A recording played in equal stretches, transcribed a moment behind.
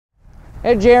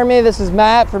Hey Jeremy, this is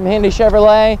Matt from Handy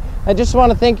Chevrolet. I just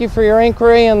want to thank you for your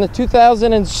inquiry on the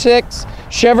 2006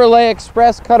 Chevrolet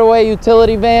Express Cutaway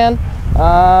utility van.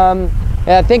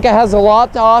 I think it has a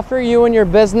lot to offer you and your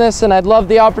business, and I'd love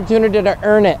the opportunity to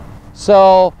earn it.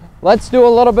 So let's do a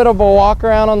little bit of a walk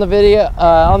around on the video,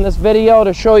 on this video,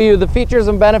 to show you the features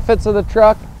and benefits of the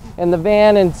truck and the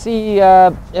van, and see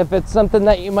if it's something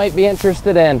that you might be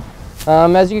interested in.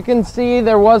 As you can see,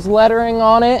 there was lettering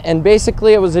on it, and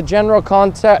basically it was a general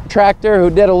contractor who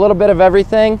did a little bit of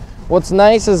everything. What's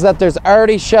nice is that there's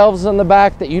already shelves in the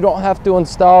back that you don't have to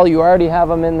install. You already have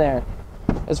them in there.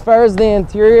 As far as the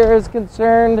interior is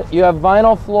concerned, you have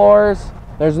vinyl floors.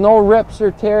 There's no rips or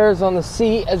tears on the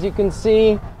seat, as you can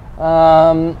see. You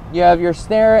have your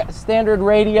standard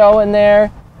radio in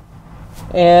there.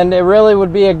 And it really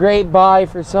would be a great buy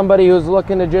for somebody who's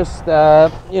looking to just,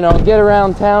 get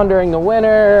around town during the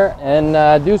winter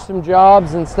and do some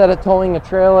jobs instead of towing a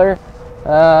trailer.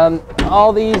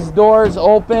 All these doors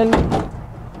open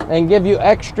and give you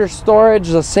extra storage.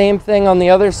 The same thing on the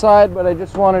other side, but I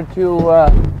just wanted to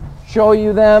show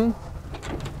you them.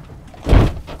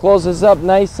 Closes up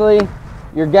nicely.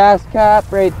 Your gas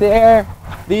cap right there.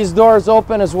 These doors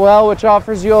open as well, which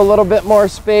offers you a little bit more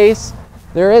space.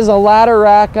 There is a ladder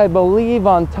rack, I believe,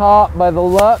 on top by the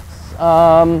looks.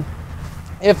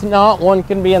 If not, one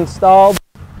can be installed.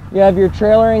 You have your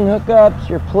trailering hookups,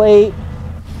 your plate.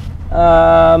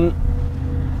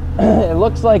 It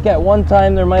looks like at one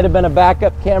time there might have been a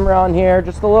backup camera on here,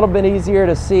 just a little bit easier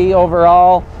to see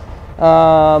overall.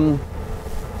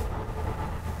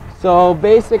 So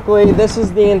basically, this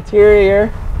is the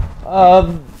interior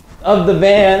of the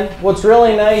van. What's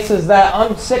really nice is that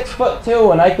I'm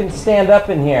 6'2" and I can stand up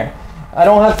in here. I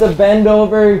don't have to bend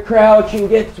over, crouch, and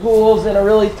get tools in a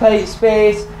really tight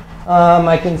space.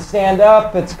 I can stand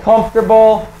up. It's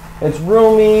comfortable. It's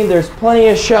roomy. There's plenty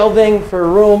of shelving for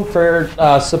room for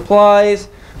supplies.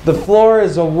 The floor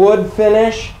is a wood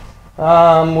finish,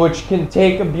 which can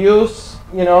take abuse,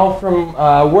 from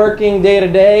working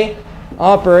day-to-day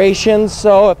operations.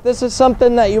 So if this is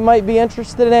something that you might be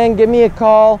interested in, give me a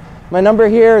call. My number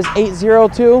here is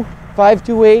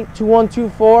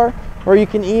 802-528-2124, or you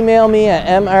can email me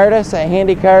at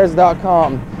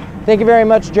martis@handycars.com. Thank you very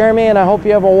much, Jeremy, and I hope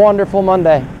you have a wonderful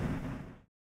Monday.